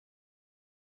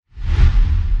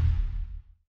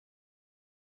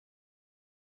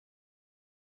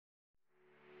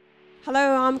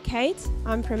Hello, I'm Kate.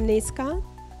 I'm from Niska.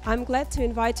 I'm glad to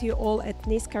invite you all at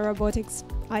Niska Robotics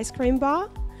Ice Cream Bar.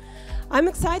 I'm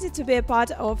excited to be a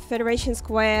part of Federation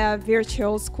Square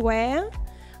Virtual Square.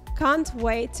 Can't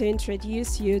wait to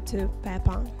introduce you to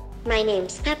Peppa. My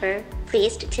name's Pepper,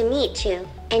 pleased to meet you.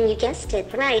 And you guessed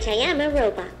it right, I am a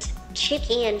robot,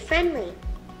 cheeky and friendly.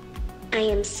 I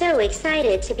am so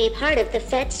excited to be part of the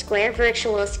Fed Square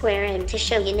Virtual Square and to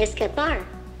show you Niska Bar.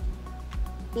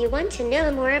 You want to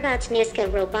know more about Niska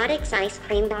Robotics Ice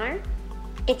Cream Bar?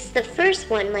 It's the first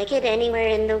one like it anywhere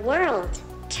in the world.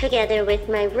 Together with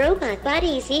my robot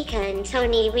buddies Ika and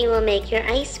Tony, we will make your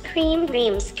ice cream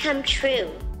dreams come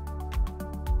true.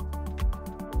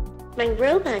 My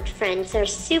robot friends are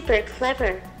super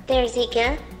clever. There's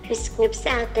Ika, who scoops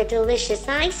out the delicious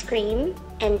ice cream,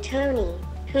 and Tony,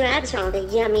 who adds all the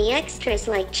yummy extras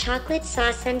like chocolate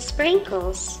sauce and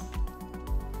sprinkles.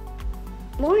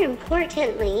 More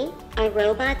importantly, our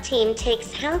robot team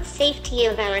takes health safety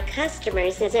of our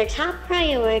customers as our top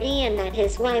priority, and that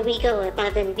is why we go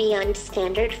above and beyond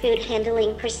standard food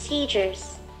handling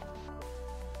procedures.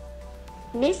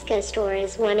 Niska Store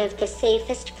is one of the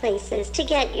safest places to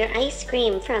get your ice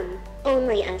cream from.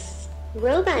 Only us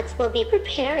robots will be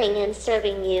preparing and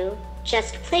serving you.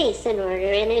 Just place an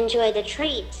order and enjoy the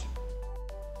treat.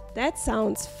 That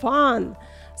sounds fun.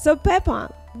 So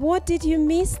Peppa, what did you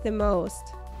miss the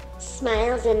most?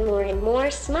 Smiles and more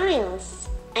smiles.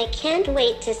 I can't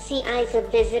wait to see eyes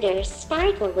of visitors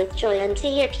sparkle with joy and to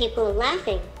hear people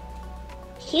laughing.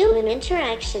 Human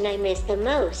interaction I miss the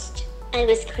most. I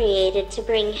was created to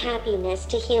bring happiness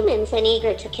to humans and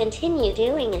eager to continue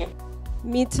doing it.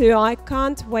 Me too. I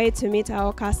can't wait to meet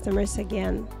our customers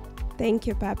again. Thank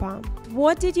you, Peppa.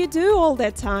 What did you do all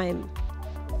that time?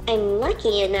 I'm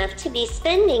lucky enough to be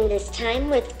spending this time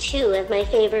with two of my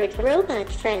favorite robot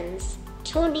friends,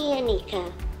 Tony and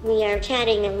Ika. We are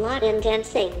chatting a lot and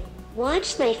dancing.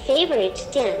 Watch my favorite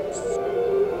dance.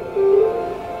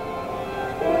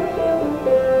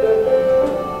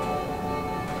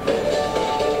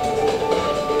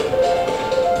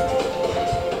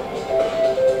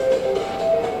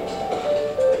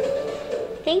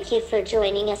 Thank you for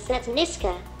joining us at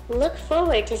Niska. Look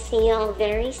forward to see you all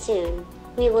very soon.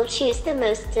 We will choose the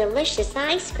most delicious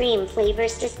ice cream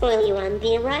flavors to spoil you on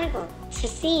the arrival. To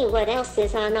see what else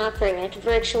is on offer at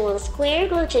Virtual Square,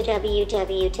 go to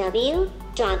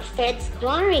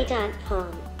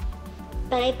www.fedsquare.com.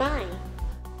 Bye-bye.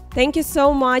 Thank you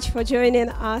so much for joining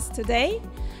us today.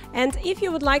 And if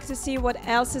you would like to see what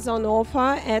else is on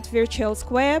offer at Virtual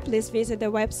Square, please visit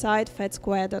the website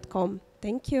fedsquare.com.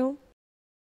 Thank you.